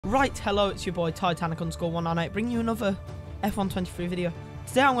Right, hello, it's your boy Titanic_198, bringing you another F123 video.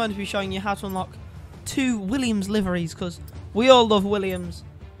 Today I'm going to be showing you how to unlock 2 Williams liveries, because we all love Williams.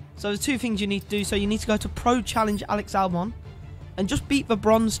 So there's 2 things you need to do. So you need to go to Pro Challenge Alex Albon and just beat the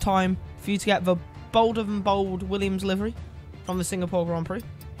bronze time for you to get the bolder than bold Williams livery from the Singapore Grand Prix.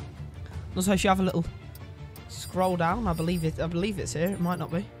 Also, if you have a little scroll down, I believe it's here. It might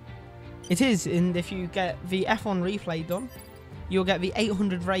not be. It is, and if you get the F1 replay done, you'll get the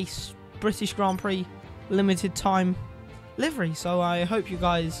 800 race British Grand Prix limited time livery. So I hope you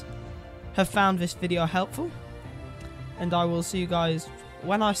guys have found this video helpful, and I will see you guys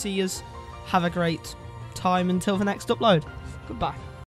when I see yous. Have a great time until the next upload. Goodbye.